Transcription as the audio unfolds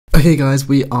Okay guys,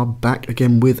 we are back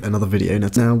again with another video.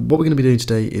 Now what we're going to be doing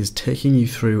today is taking you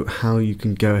through how you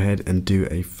can go ahead and do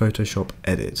a Photoshop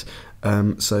edit.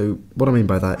 So what I mean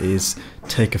by that is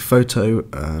take a photo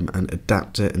and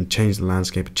adapt it and change the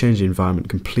landscape, change the environment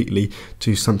completely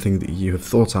to something that you have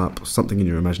thought up, something in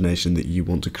your imagination that you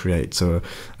want to create. So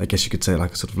I guess you could say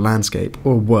like a sort of landscape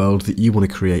or a world that you want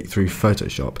to create through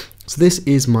Photoshop. So this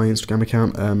is my Instagram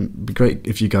account. It'd be great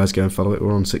if you guys go and follow it.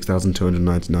 We're on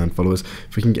 6,299 followers.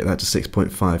 If we can get that to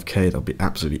 6.5k, that'll be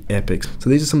absolutely epic. So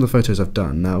these are some of the photos I've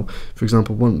done. Now, for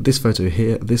example, this photo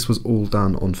here, this was all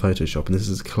done on Photoshop, and this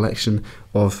is a collection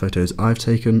of photos I've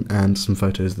taken and some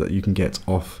photos that you can get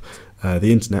off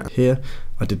the internet. Here,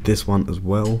 I did this one as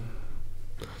well.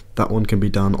 That one can be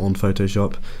done on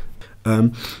Photoshop.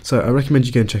 So I recommend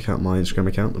you go and check out my Instagram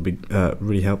account. It'll be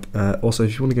really help. Also,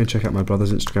 if you want to go and check out my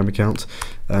brother's Instagram account,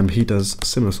 he does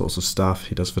similar sorts of stuff.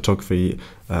 He does photography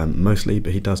mostly,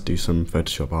 but he does do some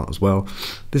Photoshop art as well.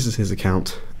 This is his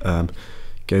account.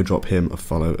 Go drop him a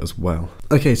follow as well.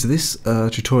 Okay, so this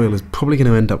tutorial is probably going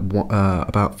to end up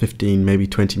about 15, maybe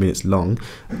 20 minutes long.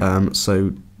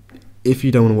 So if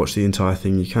you don't want to watch the entire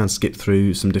thing, you can skip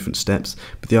through some different steps,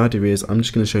 but the idea is I'm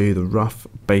just going to show you the rough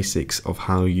basics of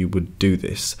how you would do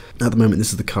this. At the moment,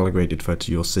 this is the color graded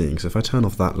photo you're seeing, so if I turn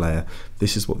off that layer,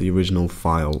 this is what the original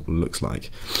file looks like.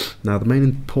 Now, the main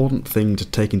important thing to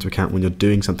take into account when you're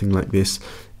doing something like this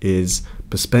is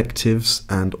perspectives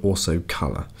and also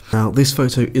color. Now, this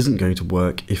photo isn't going to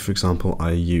work if, for example,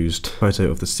 I used a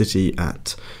photo of the city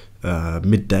at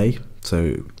midday,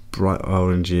 so bright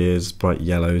oranges, bright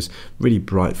yellows, really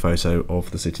bright photo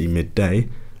of the city midday,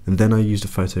 and then I used a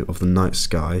photo of the night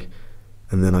sky,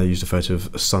 and then I used a photo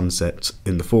of a sunset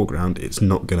in the foreground. It's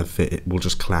not going to fit, it will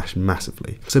just clash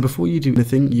massively. So before you do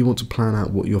anything, you want to plan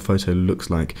out what your photo looks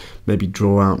like. Maybe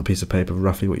draw out a piece of paper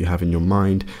roughly what you have in your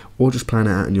mind, or just plan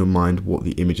it out in your mind what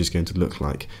the image is going to look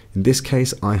like. In this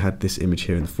case, I had this image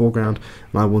here in the foreground,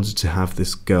 and I wanted to have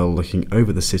this girl looking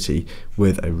over the city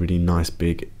with a really nice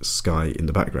big sky in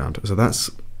the background. So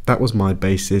that was my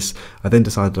basis. I then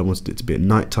decided I wanted it to be at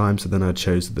night time, so then I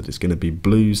chose that it's going to be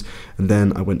blues, and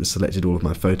then I went and selected all of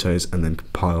my photos and then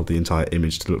compiled the entire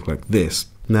image to look like this.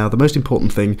 Now, the most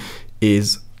important thing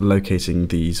is locating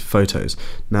these photos.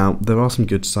 Now, there are some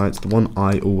good sites. The one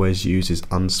I always use is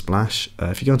Unsplash.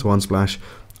 If you go into Unsplash,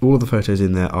 all of the photos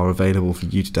in there are available for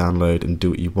you to download and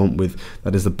do what you want with.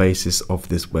 That is the basis of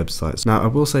this website. Now, I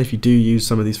will say if you do use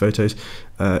some of these photos,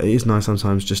 it is nice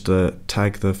sometimes just to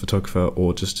tag the photographer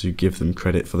or just to give them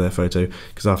credit for their photo,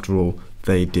 because after all,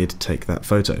 they did take that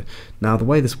photo. Now, the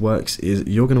way this works is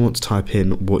you're going to want to type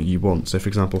in what you want. So for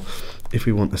example, if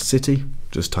we want a city,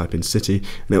 just type in city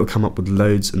and it will come up with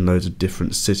loads and loads of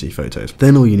different city photos.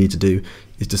 Then all you need to do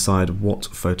is decide what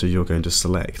photo you're going to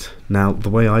select. Now, the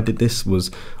way I did this was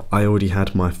I already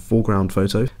had my foreground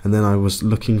photo, and then I was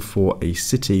looking for a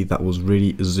city that was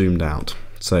really zoomed out.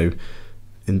 So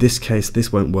in this case,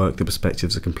 this won't work. The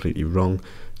perspectives are completely wrong.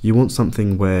 You want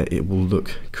something where it will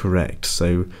look correct.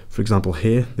 So for example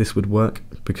here, this would work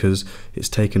because it's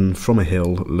taken from a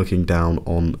hill looking down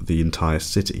on the entire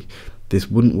city. This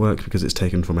wouldn't work because it's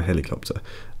taken from a helicopter,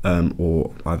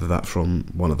 or either that from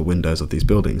one of the windows of these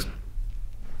buildings.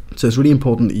 So it's really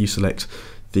important that you select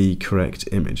the correct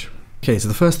image. Okay, so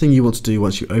the first thing you want to do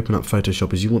once you open up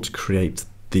Photoshop is you want to create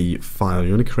the file.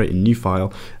 You want to create a new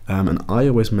file, and I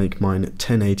always make mine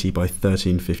 1080 by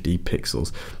 1350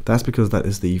 pixels. That's because that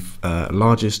is the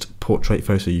largest portrait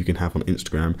photo you can have on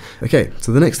Instagram. Okay,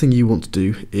 so the next thing you want to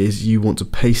do is you want to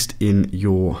paste in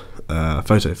your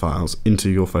photo files into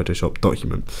your Photoshop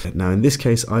document. Now in this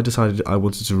case, I decided I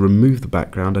wanted to remove the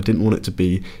background. I didn't want it to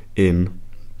be in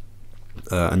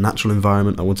a natural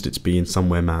environment. I wanted it to be in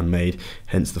somewhere man-made,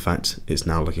 hence the fact it's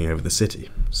now looking over the city.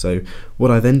 So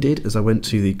what I then did is I went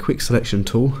to the quick selection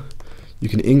tool. You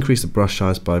can increase the brush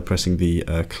size by pressing the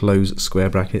close square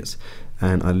brackets,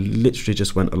 and I literally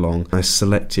just went along. I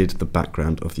selected the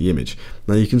background of the image.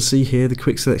 Now you can see here the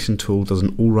quick selection tool does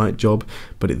an alright job,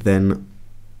 but it then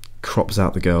crops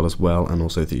out the girl as well, and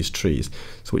also these trees.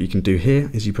 So what you can do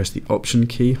here is you press the Option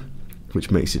key,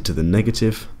 which makes it to the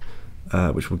negative,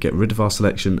 which will get rid of our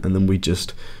selection, and then we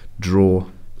just draw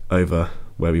over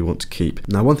where we want to keep.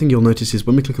 Now, one thing you'll notice is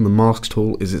when we click on the mask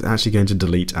tool is it's actually going to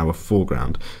delete our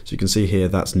foreground. So you can see here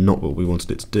that's not what we wanted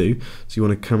it to do. So you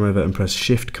want to come over and press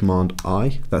Shift Command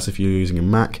I. That's if you're using a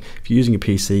Mac. If you're using a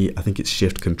PC, I think it's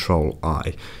Shift Control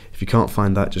I. If you can't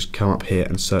find that, just come up here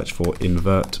and search for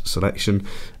invert selection,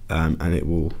 and it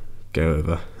will go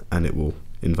over and it will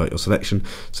invert your selection.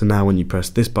 So now when you press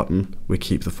this button, we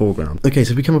keep the foreground. Okay,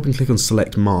 so if we come up and click on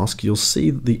select mask, you'll see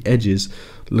that the edges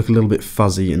look a little bit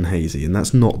fuzzy and hazy, and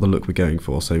that's not the look we're going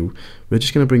for. So we're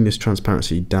just going to bring this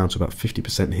transparency down to about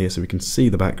 50% here so we can see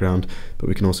the background, but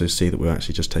we can also see that we're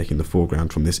actually just taking the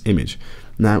foreground from this image.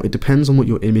 Now it depends on what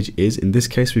your image is. In this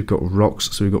case we've got rocks,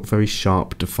 so we've got very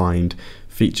sharp defined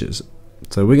features.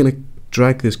 So we're going to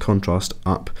drag this contrast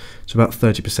up to about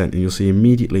 30% and you'll see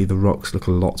immediately the rocks look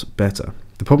a lot better.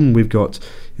 The problem we've got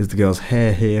is the girl's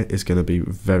hair here is going to be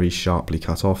very sharply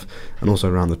cut off, and also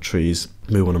around the trees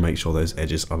we want to make sure those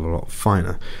edges are a lot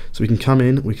finer. So we can come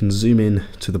in, we can zoom in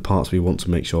to the parts we want to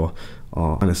make sure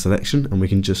are in a selection, and we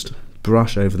can just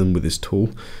brush over them with this tool.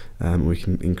 We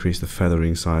can increase the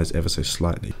feathering size ever so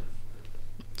slightly.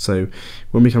 So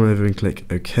when we come over and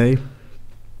click OK,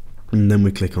 and then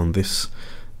we click on this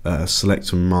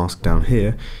select and mask down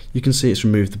here, you can see it's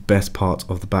removed the best part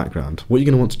of the background. What you're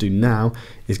going to want to do now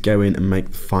is go in and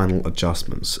make the final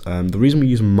adjustments. The reason we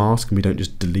use a mask and we don't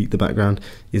just delete the background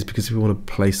is because if we want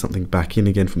to place something back in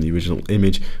again from the original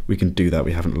image, we can do that.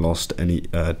 We haven't lost any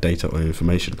data or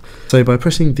information. So by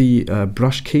pressing the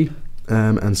brush key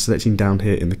and selecting down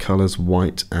here in the colors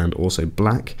white and also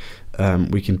black,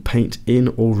 we can paint in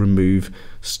or remove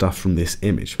stuff from this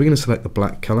image. We're going to select the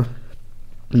black color,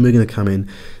 and we're going to come in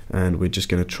and we're just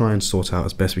going to try and sort out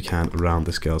as best we can around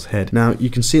this girl's head. Now you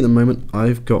can see at the moment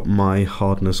I've got my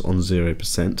hardness on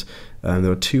 0%.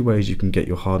 There are two ways you can get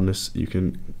your hardness. You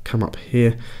can come up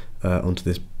here onto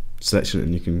this selection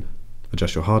and you can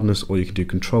adjust your hardness, or you can do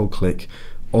control click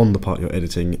on the part you're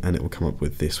editing and it will come up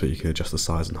with this where you can adjust the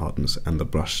size and hardness and the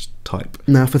brush type.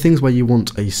 Now for things where you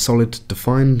want a solid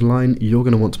defined line, you're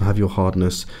going to want to have your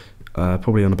hardness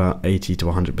probably on about 80 to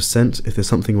 100%. If there's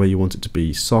something where you want it to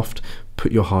be soft,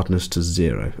 put your hardness to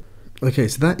 0. Okay,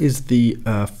 so that is the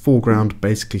foreground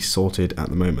basically sorted at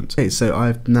the moment. Okay, so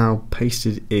I've now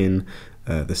pasted in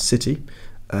the city.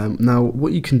 Now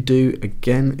what you can do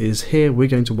again is here we're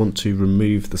going to want to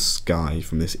remove the sky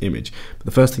from this image. But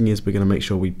the first thing is we're going to make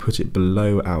sure we put it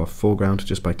below our foreground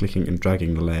just by clicking and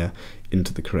dragging the layer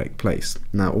into the correct place.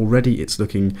 Now already it's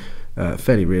looking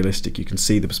fairly realistic. You can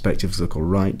see the perspectives look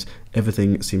alright.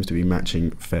 Everything seems to be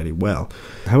matching fairly well.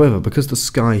 However, because the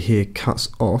sky here cuts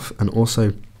off, and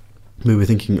also we were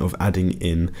thinking of adding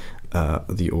in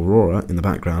the aurora in the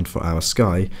background for our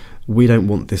sky, we don't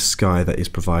want this sky that is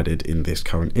provided in this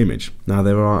current image. Now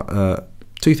there are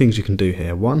two things you can do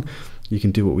here. One, you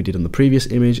can do what we did on the previous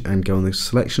image and go on the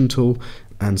selection tool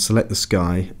and select the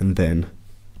sky and then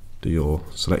do your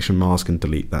selection mask and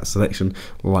delete that selection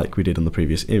like we did on the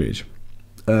previous image.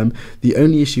 The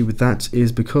only issue with that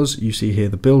is because you see here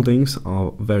the buildings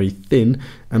are very thin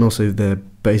and also they're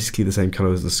basically the same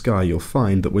color as the sky, you'll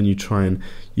find that when you try and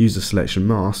use the selection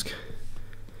mask,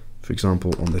 for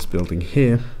example on this building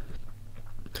here,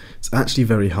 it's actually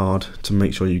very hard to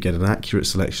make sure you get an accurate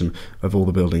selection of all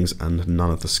the buildings and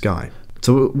none of the sky.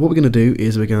 So what we're going to do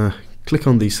is we're going to click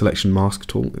on the selection mask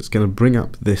tool. It's going to bring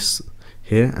up this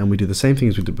here, and we do the same thing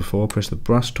as we did before. Press the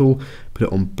brush tool, put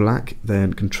it on black,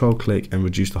 then control click and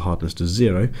reduce the hardness to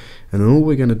 0, and then all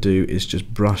we're going to do is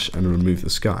just brush and remove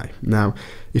the sky. Now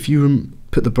if you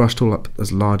put the brush tool up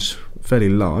as large, fairly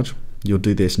large, you'll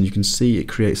do this and you can see it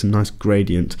creates a nice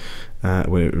gradient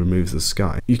where it removes the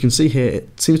sky. You can see here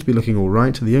it seems to be looking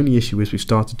alright. The only issue is we've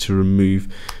started to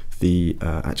remove the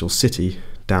actual city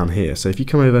down here. So if you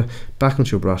come over back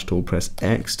onto your brush tool, press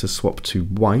X to swap to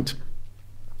white.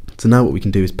 So now what we can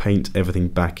do is paint everything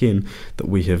back in that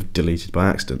we have deleted by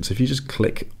accident. So if you just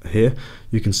click here,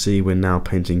 you can see we're now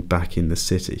painting back in the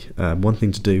city. One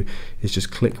thing to do is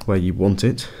just click where you want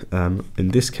it. In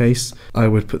this case, I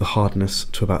would put the hardness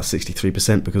to about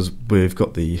 63% because we've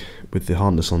got with the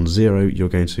hardness on 0, you're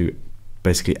going to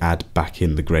basically add back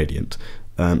in the gradient.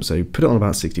 So put it on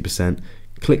about 60%,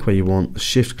 click where you want,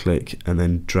 shift click, and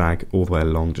then drag all the way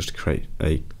along just to create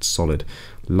a solid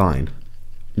line.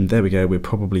 And there we go, we're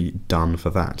probably done for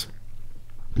that.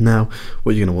 Now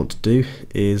what you're going to want to do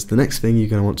is, the next thing you're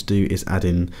going to want to do is add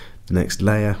in the next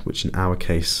layer, which in our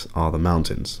case are the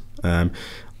mountains.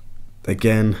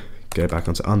 Again, go back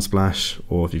onto Unsplash,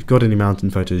 or if you've got any mountain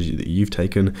photos that you've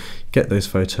taken, get those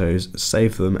photos,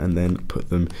 save them, and then put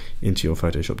them into your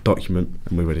Photoshop document,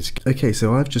 and we're ready to go. Okay,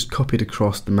 so I've just copied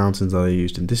across the mountains that I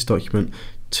used in this document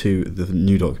to the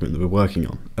new document that we're working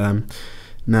on.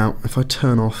 Now if I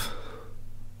turn off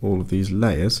all of these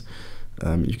layers,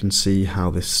 you can see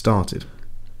how this started.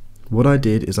 What I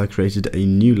did is I created a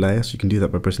new layer, so you can do that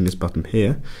by pressing this button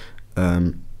here,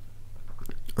 and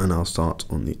I'll start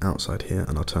on the outside here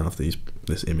and I'll turn off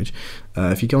this image.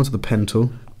 If you go onto the pen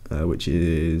tool, which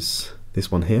is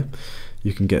this one here,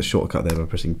 you can get a shortcut there by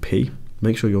pressing P.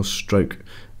 make sure your stroke,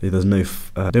 there's no,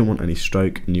 don't want any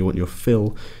stroke, and you want your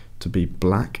fill to be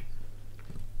black.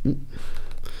 And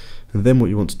then what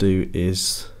you want to do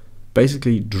is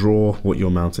basically draw what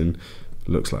your mountain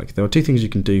looks like. There are two things you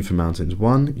can do for mountains.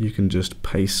 One, you can just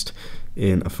paste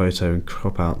in a photo and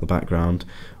crop out the background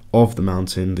of the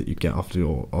mountain that you get after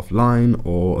you're offline,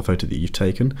 or a photo that you've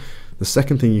taken. The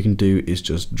second thing you can do is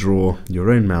just draw your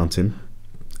own mountain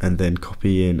and then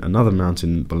copy in another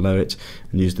mountain below it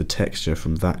and use the texture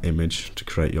from that image to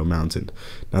create your mountain.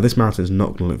 Now this mountain is not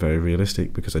going to look very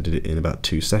realistic because I did it in about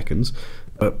 2 seconds,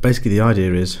 but basically the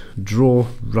idea is draw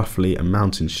roughly a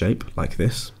mountain shape like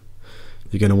this.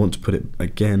 You're going to want to put it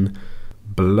again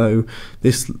below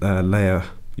this layer.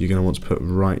 You're going to want to put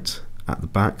right at the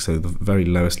back, so the very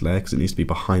lowest layer, because it needs to be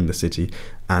behind the city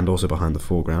and also behind the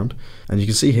foreground. And you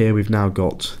can see here we've now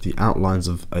got the outlines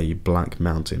of a black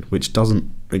mountain, which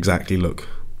doesn't exactly look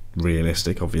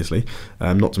realistic, obviously.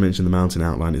 Not to mention the mountain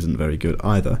outline isn't very good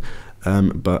either,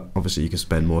 but obviously you can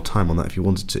spend more time on that if you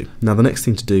wanted to. Now the next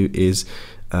thing to do is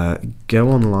go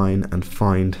online and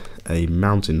find a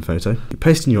mountain photo. You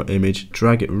paste in your image,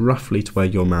 drag it roughly to where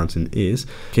your mountain is.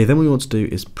 Okay, then what you want to do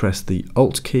is press the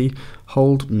Alt key,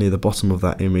 hold near the bottom of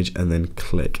that image, and then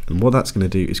click. And what that's going to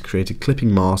do is create a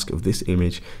clipping mask of this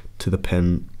image to the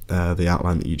pen, the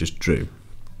outline that you just drew.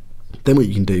 Then what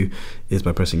you can do is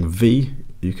by pressing V,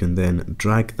 you can then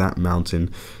drag that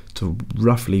mountain to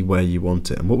roughly where you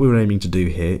want it. And what we're aiming to do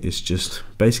here is just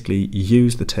basically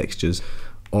use the textures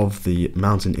of the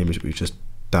mountain image we've just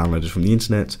downloaded from the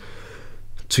internet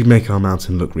to make our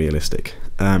mountain look realistic.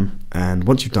 And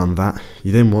once you've done that,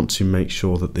 you then want to make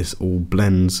sure that this all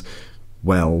blends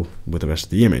well with the rest of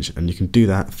the image, and you can do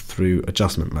that through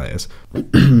adjustment layers.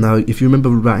 Now if you remember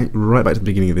right back to the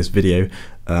beginning of this video,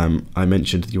 I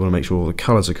mentioned that you want to make sure all the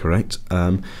colors are correct.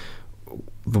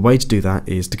 The way to do that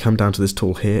is to come down to this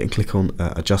tool here and click on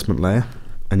adjustment layer,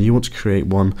 and you want to create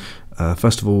one,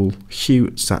 first of all,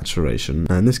 hue saturation.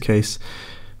 Now in this case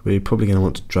we're probably going to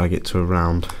want to drag it to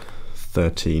around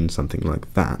 13, something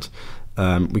like that.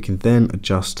 We can then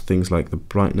adjust things like the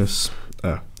brightness.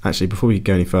 Actually, before we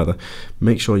go any further,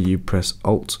 make sure you press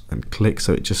Alt and click,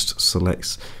 so it just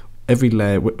selects every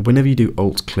layer. Whenever you do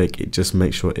Alt click, it just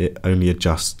makes sure it only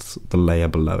adjusts the layer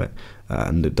below it,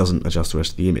 and it doesn't adjust the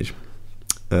rest of the image.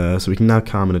 So we can now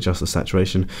come and adjust the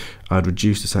saturation. I'd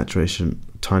reduce the saturation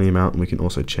a tiny amount, and we can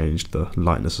also change the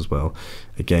lightness as well.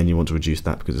 Again, you want to reduce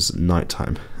that because it's night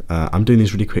time. I'm doing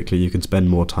these really quickly, you can spend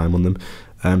more time on them.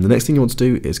 The next thing you want to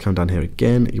do is come down here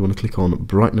again, you want to click on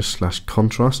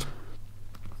brightness/contrast,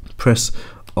 press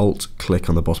Alt click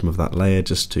on the bottom of that layer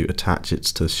just to attach it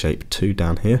to shape 2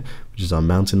 down here, which is our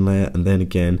mountain layer, and then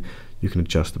again you can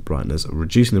adjust the brightness,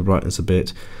 reducing the brightness a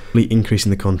bit, increasing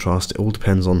the contrast. It all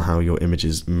depends on how your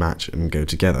images match and go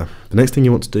together. The next thing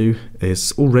you want to do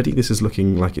is, already this is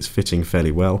looking like it's fitting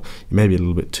fairly well. It may be a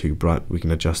little bit too bright, but we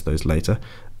can adjust those later.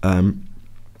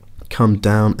 Come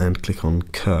down and click on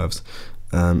curves.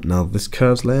 Now this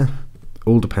curves layer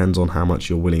all depends on how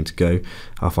much you're willing to go,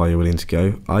 how far you're willing to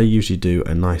go. I usually do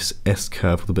a nice S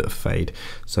curve with a bit of fade.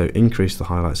 So increase the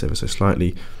highlights ever so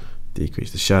slightly,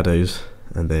 decrease the shadows,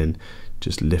 and then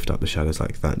just lift up the shadows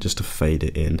like that just to fade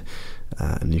it in.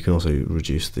 And you can also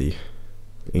reduce the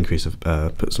increase of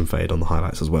put some fade on the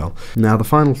highlights as well. Now the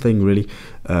final thing really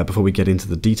before we get into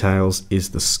the details is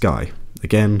the sky.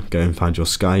 Again, go and find your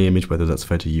sky image, whether that's a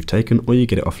photo you've taken or you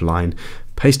get it offline,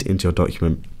 paste it into your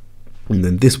document. And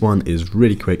then this one is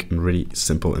really quick and really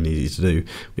simple and easy to do.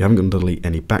 We haven't got to delete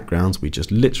any backgrounds, we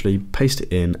just literally paste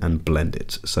it in and blend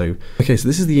it. So, okay, so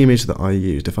this is the image that I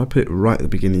used. If I put it right at the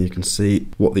beginning, you can see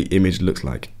what the image looks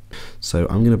like. So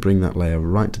I'm going to bring that layer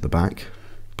right to the back,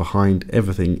 behind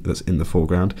everything that's in the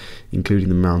foreground, including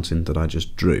the mountain that I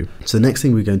just drew. So the next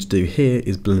thing we're going to do here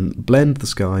is blend the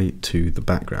sky to the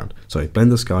background. Sorry,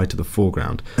 blend the sky to the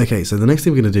foreground. Okay, so the next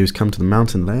thing we're going to do is come to the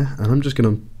mountain layer, and I'm just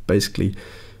going to basically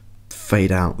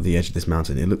fade out the edge of this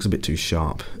mountain. It looks a bit too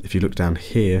sharp. If you look down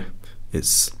here,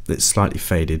 it's slightly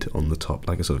faded on the top,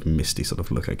 like a sort of misty sort of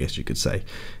look, I guess you could say.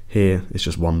 Here it's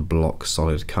just one block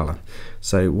solid color.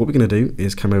 So what we're going to do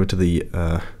is come over to the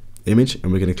image,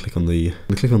 and we're going to click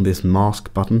on this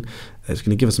mask button. It's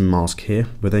going to give us a mask here.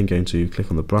 We're then going to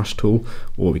click on the brush tool,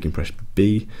 or we can press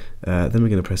B. Then we're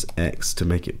going to press X to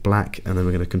make it black, and then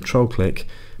we're going to control click,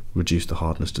 reduce the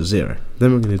hardness to 0.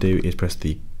 Then what we're going to do is press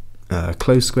the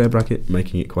close square bracket,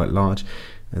 making it quite large,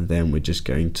 and then we're just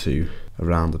going to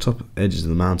around the top edges of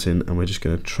the mountain, and we're just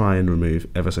going to try and remove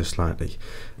ever so slightly.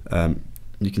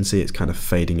 You can see it's kind of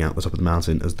fading out the top of the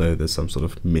mountain as though there's some sort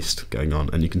of mist going on,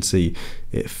 and you can see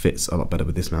it fits a lot better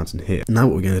with this mountain here. Now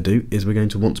what we're going to do is we're going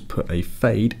to want to put a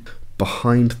fade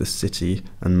behind the city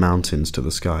and mountains to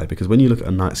the sky, because when you look at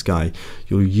a night sky,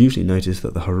 you'll usually notice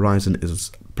that the horizon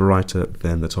is brighter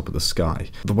than the top of the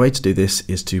sky. The way to do this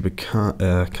is to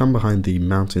come behind the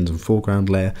mountains and foreground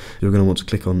layer. You're going to want to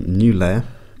click on New Layer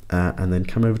and then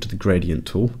come over to the Gradient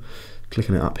tool. Click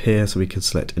on it up here so we can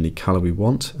select any color we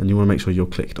want, and you want to make sure you're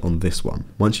clicked on this one.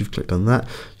 Once you've clicked on that,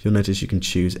 you'll notice you can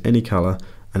choose any color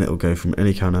and it will go from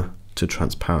any color to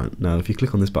transparent. Now if you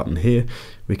click on this button here,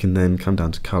 we can then come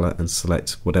down to color and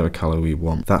select whatever color we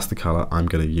want. That's the color I'm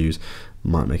going to use.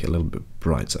 Might make it a little bit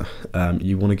brighter.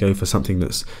 You want to go for something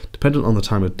that's dependent on the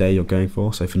time of day you're going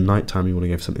for. So for nighttime you want to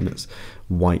go for something that's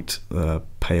white,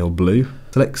 pale blue.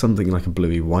 Select something like a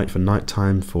bluey white for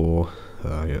nighttime. For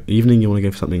evening you want to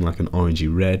go for something like an orangey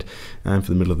red, and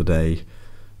for the middle of the day,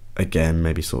 again,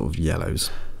 maybe sort of yellows.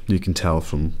 You can tell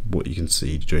from what you can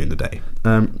see during the day.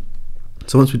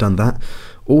 So once we've done that,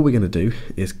 all we're going to do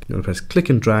is you're going to press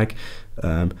click and drag,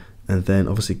 and then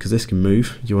obviously because this can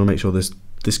move, you want to make sure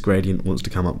this gradient wants to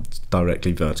come up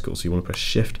directly vertical. So you want to press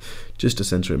shift just to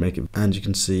center it, make it, and you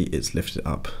can see it's lifted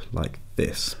up like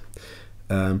this.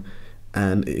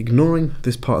 And ignoring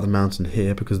this part of the mountain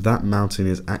here, because that mountain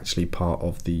is actually part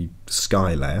of the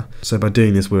sky layer. So by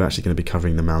doing this, we're actually going to be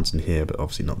covering the mountain here, but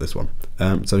obviously not this one.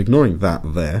 So ignoring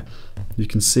that there, you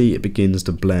can see it begins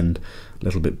to blend a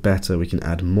little bit better. We can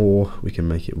add more, we can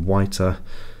make it whiter,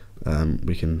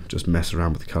 we can just mess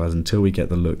around with the colors until we get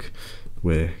the look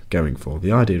we're going for.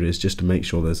 The idea is just to make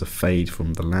sure there's a fade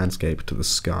from the landscape to the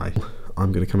sky.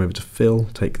 I'm going to come over to fill,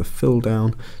 take the fill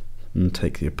down, and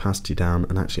take the opacity down,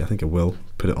 and actually I think I will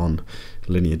put it on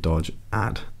linear dodge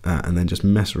add, and then just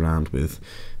mess around with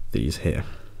these here,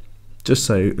 just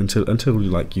so until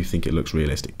like you think it looks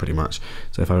realistic pretty much.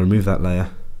 So if I remove that layer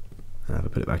and if I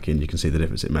put it back in, you can see the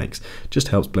difference it makes. Just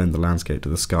helps blend the landscape to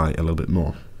the sky a little bit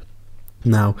more.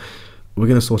 Now we're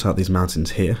going to sort out these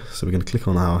mountains here, so we're going to click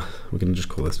on we're going to just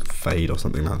call this fade or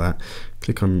something like that.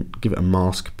 Click on, give it a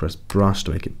mask, press brush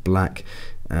to make it black,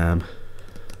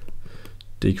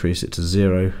 decrease it to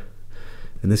 0.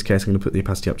 In this case I'm going to put the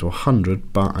opacity up to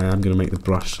 100, but I am going to make the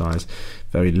brush size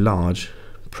very large.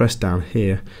 Press down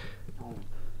here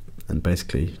and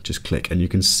basically just click, and you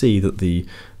can see that the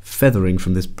feathering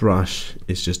from this brush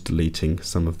is just deleting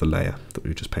some of the layer that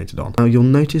we've just painted on. Now you'll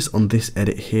notice on this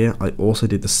edit here I also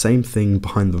did the same thing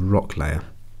behind the rock layer.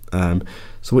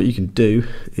 So what you can do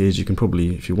is you can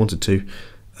probably, if you wanted to,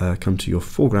 come to your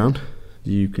foreground,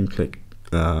 you can click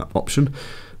option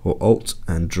or alt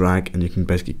and drag, and you can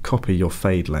basically copy your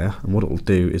fade layer, and what it will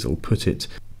do is it will put it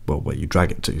where you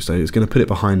drag it to. So it's going to put it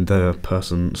behind the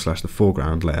person / the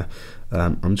foreground layer.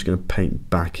 I'm just going to paint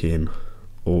back in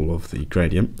all of the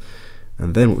gradient,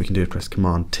 and then what we can do is press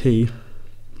Command T,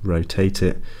 rotate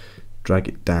it, drag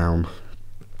it down,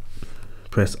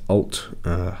 press Alt,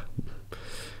 and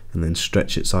then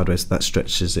stretch it sideways. So that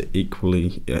stretches it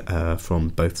equally from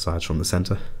both sides from the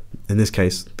center. In this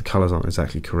case the colors aren't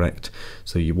exactly correct,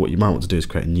 so what you might want to do is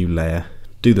create a new layer,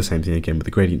 do the same thing again with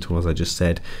the gradient tool as I just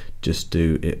said, just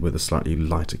do it with a slightly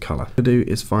lighter color. What to do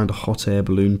is find a hot air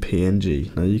balloon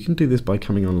PNG. Now you can do this by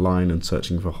coming online and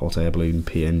searching for hot air balloon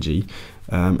PNG,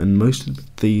 and most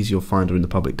of these you'll find are in the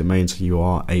public domain, so you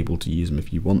are able to use them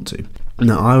if you want to.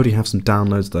 Now I already have some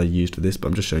downloads that I used for this, but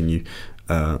I'm just showing you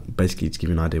basically to give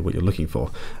you an idea what you're looking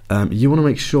for. You want to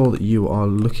make sure that you are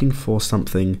looking for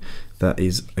something that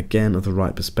is again of the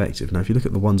right perspective. Now if you look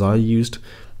at the ones I used,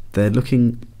 they're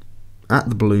looking at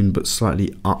the balloon but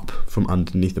slightly up from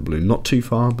underneath the balloon, not too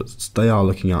far, but they are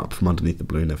looking up from underneath the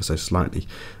balloon ever so slightly.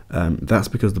 That's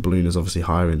because the balloon is obviously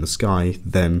higher in the sky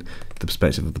than the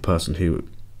perspective of the person who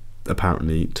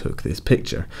apparently took this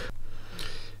picture.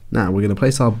 Now we're going to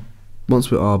place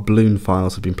once our balloon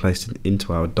files have been placed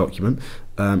into our document,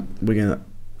 we're going to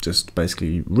just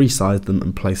basically resize them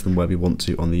and place them where we want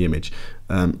to on the image.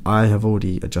 I have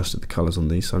already adjusted the colors on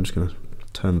these, so I'm just going to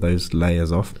turn those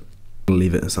layers off,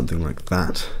 leave it as something like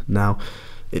that. Now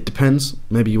it depends,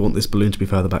 maybe you want this balloon to be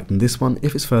further back than this one.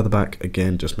 If it's further back,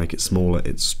 again just make it smaller.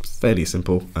 It's fairly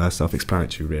simple,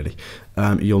 self-explanatory really.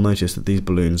 You'll notice that these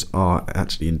balloons are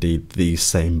actually indeed the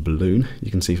same balloon,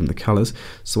 you can see from the colors,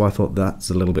 so I thought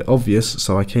that's a little bit obvious,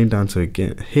 so I came down to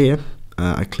again here,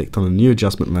 I clicked on a new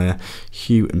adjustment layer,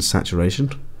 hue and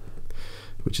saturation,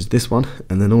 which is this one,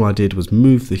 and then all I did was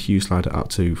move the hue slider up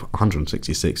to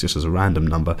 166 just as a random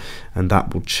number, and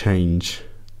that will change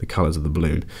the colors of the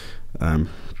balloon,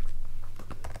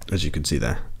 as you can see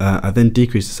there. I then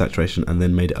decreased the saturation and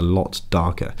then made it a lot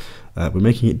darker. We're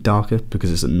making it darker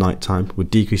because it's at night time. We're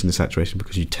decreasing the saturation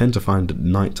because you tend to find at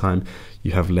night time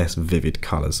you have less vivid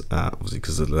colors, obviously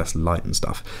because there's less light and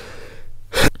stuff.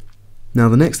 Now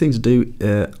the next thing to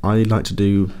do, I like to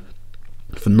do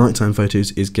for nighttime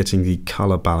photos is getting the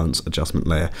color balance adjustment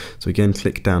layer. So again,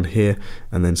 click down here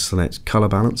and then select color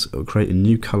balance. It will create a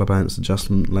new color balance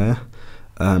adjustment layer.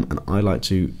 And I like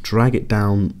to drag it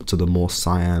down to the more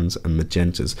cyans and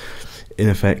magentas, in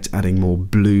effect adding more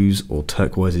blues or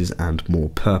turquoises and more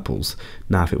purples.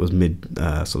 Now if it was mid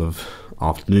sort of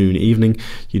afternoon, evening,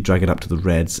 you drag it up to the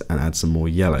reds and add some more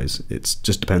yellows. It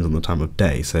just depends on the time of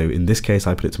day. So in this case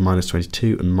I put it to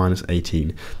 -22 and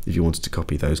 -18 if you wanted to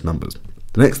copy those numbers.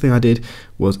 The next thing I did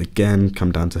was again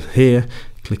come down to here,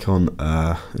 click on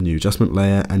a new adjustment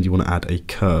layer, and you want to add a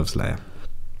curves layer.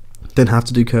 Don't have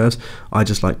to do curves, I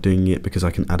just like doing it because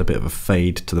I can add a bit of a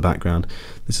fade to the background.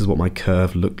 This is what my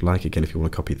curve looked like, again if you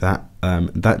want to copy that.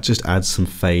 That just adds some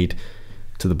fade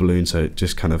to the balloon, so it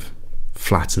just kind of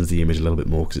flattens the image a little bit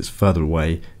more because it's further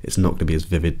away, it's not going to be as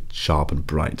vivid, sharp and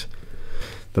bright.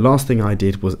 The last thing I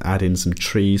did was add in some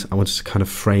trees. I wanted to kind of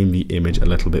frame the image a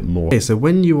little bit more. Okay, so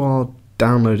when you are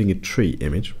downloading a tree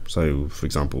image, so for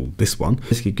example this one,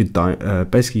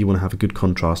 basically you want to have a good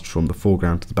contrast from the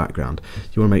foreground to the background.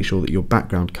 You want to make sure that your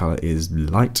background color is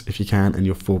light if you can, and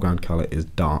your foreground color is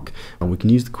dark. And we can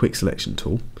use the quick selection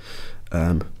tool,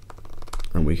 and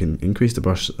we can increase the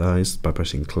brush size by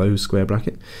pressing close square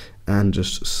bracket and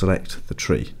just select the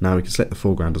tree. Now we can select the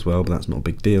foreground as well, but that's not a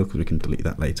big deal because we can delete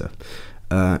that later.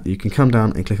 You can come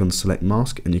down and click on select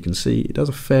mask, and you can see it does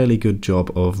a fairly good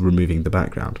job of removing the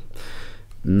background.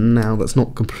 Now that's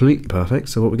not completely perfect,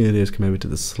 so what we're going to do is come over to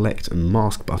the select and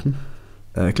mask button,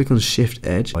 click on shift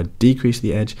edge. I decrease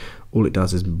the edge, all it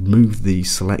does is move the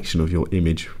selection of your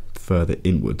image further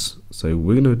inwards. So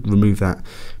we're going to remove that,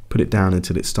 put it down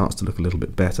until it starts to look a little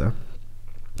bit better.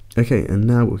 Okay, and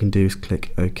now what we can do is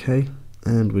click OK,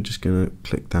 and we're just going to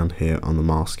click down here on the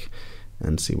mask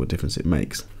and see what difference it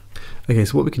makes. Okay,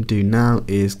 so what we can do now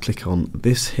is click on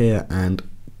this here and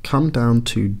come down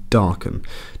to darken.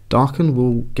 Darken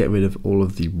will get rid of all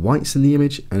of the whites in the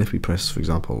image, and if we press, for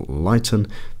example, lighten,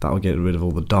 that will get rid of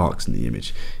all the darks in the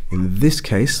image. In this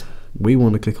case, we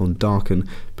want to click on darken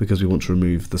because we want to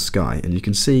remove the sky, and you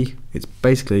can see it's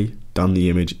basically done the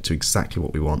image to exactly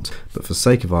what we want. But for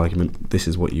sake of argument, this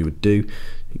is what you would do.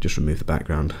 You just remove the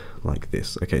background like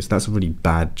this. Okay, so that's a really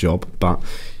bad job, but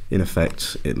in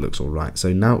effect, it looks all right.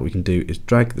 So now what we can do is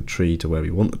drag the tree to where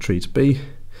we want the tree to be.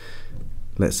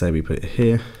 Let's say we put it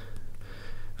here.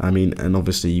 I mean, and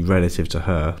obviously relative to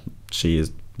her, she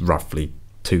is roughly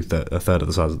a third of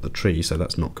the size of the tree, so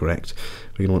that's not correct.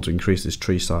 We're going to want to increase this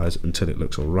tree size until it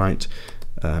looks all right,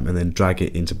 and then drag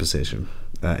it into position.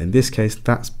 In this case,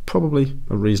 that's probably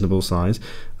a reasonable size.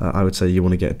 I would say you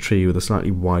want to get a tree with a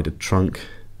slightly wider trunk,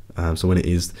 so when it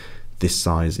is this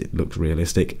size, it looks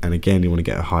realistic. And again, you want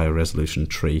to get a higher resolution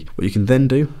tree. What you can then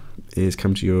do is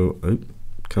come to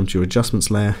your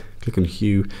adjustments layer, click on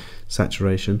hue,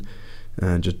 saturation,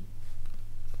 and just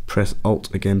press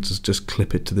Alt again to just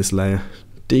clip it to this layer.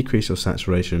 Decrease your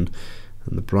saturation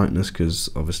and the brightness because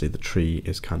obviously the tree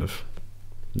is kind of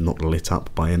not lit up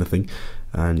by anything,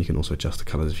 and you can also adjust the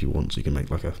colors if you want, so you can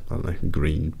make like a, I don't know,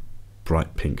 green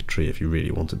bright pink tree if you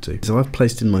really wanted to. So I've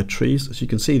placed in my trees. As you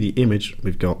can see, the image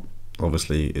we've got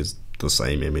obviously is the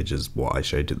same image as what I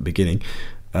showed at the beginning,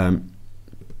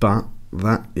 but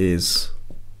that is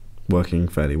working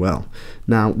fairly well.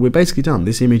 Now we're basically done.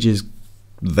 This image is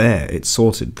there, it's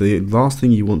sorted. The last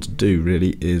thing you want to do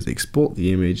really is export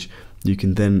the image. You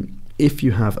can then, if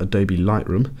you have Adobe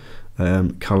Lightroom,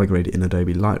 color grade it in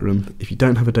Adobe Lightroom. If you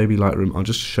don't have Adobe Lightroom, I'll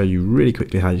just show you really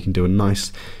quickly how you can do a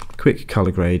nice quick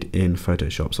color grade in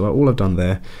Photoshop. So all I've done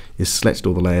there is selected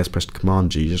all the layers, pressed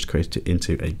Command G, just create it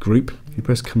into a group. If you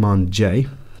press Command J,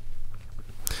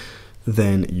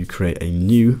 then you create a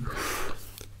new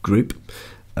group.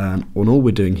 And all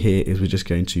we're doing here is we're just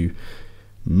going to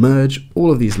merge all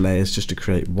of these layers just to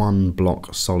create one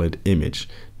block solid image.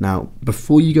 Now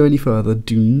before you go any further,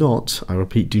 do not, I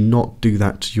repeat, do not do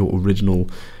that to your original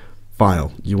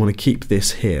file. You want to keep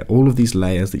this here. All of these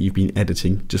layers that you've been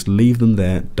editing, just leave them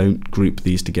there. Don't group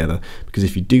these together, because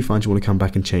if you do find you want to come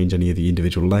back and change any of the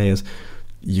individual layers,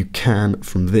 you can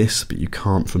from this, but you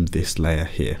can't from this layer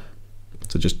here.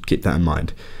 So just keep that in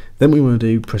mind. Then we want to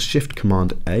do press Shift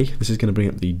Command A. This is going to bring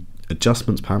up the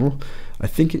adjustments panel. I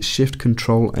think it's Shift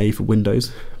Control A for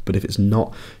Windows, but if it's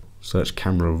not, search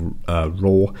Camera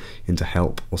Raw into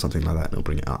Help or something like that and it'll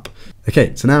bring it up.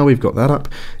 Okay, so now we've got that up.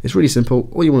 It's really simple.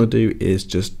 All you want to do is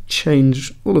just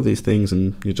change all of these things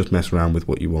and you just mess around with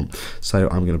what you want. So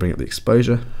I'm going to bring up the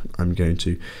exposure. I'm going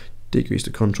to decrease the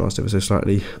contrast ever so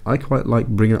slightly. I quite like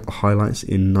bringing up the highlights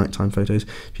in nighttime photos.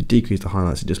 If you decrease the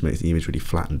highlights, it just makes the image really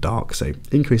flat and dark. So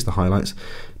increase the highlights,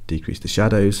 decrease the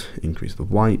shadows, increase the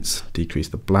whites, decrease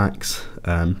the blacks,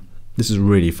 This is a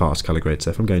really fast color grade,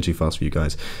 so if I'm going too fast for you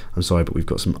guys, I'm sorry, but we've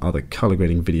got some other color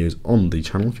grading videos on the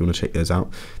channel if you want to check those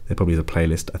out. There probably is a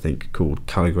playlist, I think, called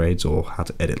color grades or how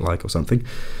to edit like or something.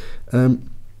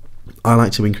 I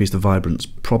like to increase the vibrance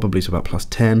probably to about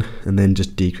 +10 and then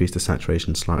just decrease the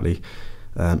saturation slightly.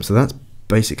 So that's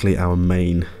basically our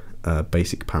main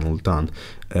basic panel done.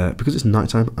 Because it's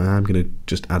nighttime, I am going to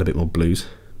just add a bit more blues,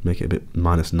 make it a bit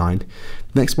 -9.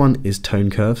 Next one is tone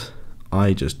curves.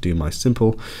 I just do my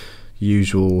simple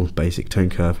usual basic tone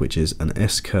curve, which is an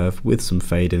S curve with some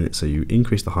fade in it, so you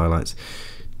increase the highlights,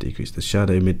 decrease the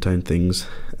shadow, mid-tone things,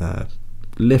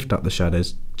 lift up the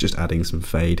shadows, just adding some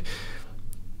fade,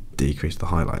 decrease the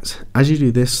highlights. As you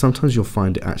do this, sometimes you'll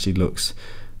find it actually looks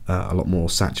a lot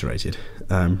more saturated,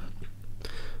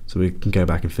 so we can go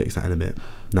back and fix that in a bit.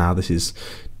 Now this is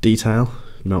detail.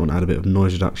 You might want to add a bit of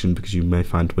noise reduction, because you may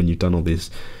find when you've done all this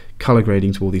color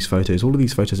grading to all of these photos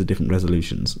are different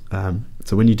resolutions,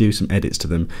 so when you do some edits to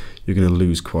them, you're going to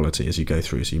lose quality as you go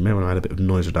through, so you may want to add a bit of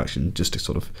noise reduction just to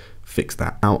sort of fix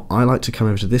that. Now I like to come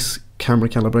over to this camera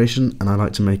calibration, and I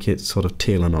like to make it sort of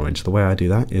teal and orange. The way I do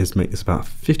that is make this about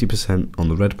 50% on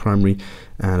the red primary,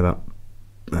 and about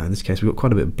in this case we've got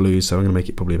quite a bit of blue, so I'm going to make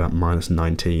it probably about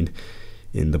 -19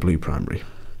 in the blue primary,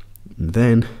 and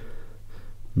then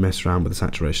mess around with the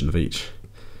saturation of each,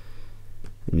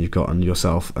 and you've got on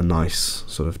yourself a nice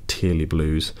sort of tealy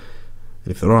blues.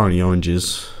 And if there are any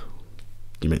oranges,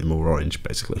 you make them all orange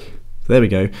basically. So there we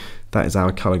go, that is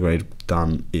our color grade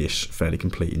done-ish, fairly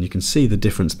complete, and you can see the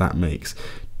difference that makes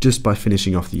just by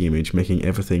finishing off the image, making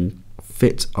everything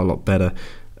fit a lot better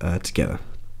together.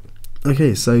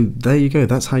 Okay, so there you go,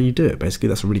 that's how you do it. Basically,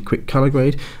 that's a really quick color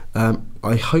grade.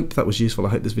 I hope that was useful. I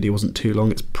hope this video wasn't too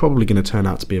long. It's probably going to turn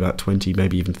out to be about 20,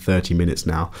 maybe even 30 minutes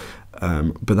now.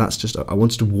 But that's just, I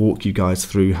wanted to walk you guys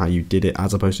through how you did it,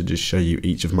 as opposed to just show you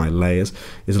each of my layers.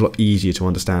 It's a lot easier to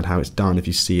understand how it's done if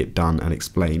you see it done and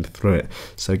explained through it.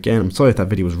 So again, I'm sorry if that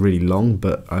video was really long,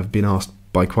 but I've been asked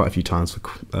by quite a few times, for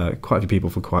quite a few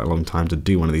people for quite a long time, to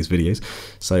do one of these videos.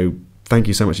 So thank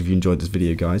you so much if you enjoyed this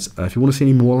video, guys. If you want to see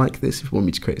any more like this, if you want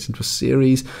me to create this into a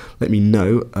series, let me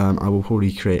know. I will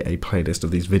probably create a playlist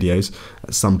of these videos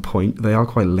at some point. They are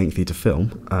quite lengthy to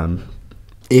film.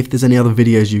 If there's any other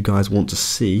videos you guys want to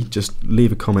see, just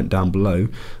leave a comment down below.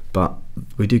 But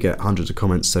we do get hundreds of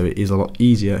comments, so it is a lot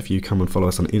easier if you come and follow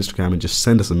us on Instagram and just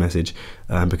send us a message,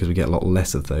 because we get a lot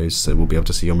less of those, so we'll be able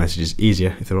to see your messages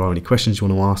easier. If there are any questions you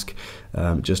want to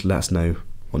ask, just let us know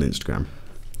on Instagram.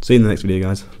 See you in the next video,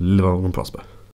 guys. Live long and prosper.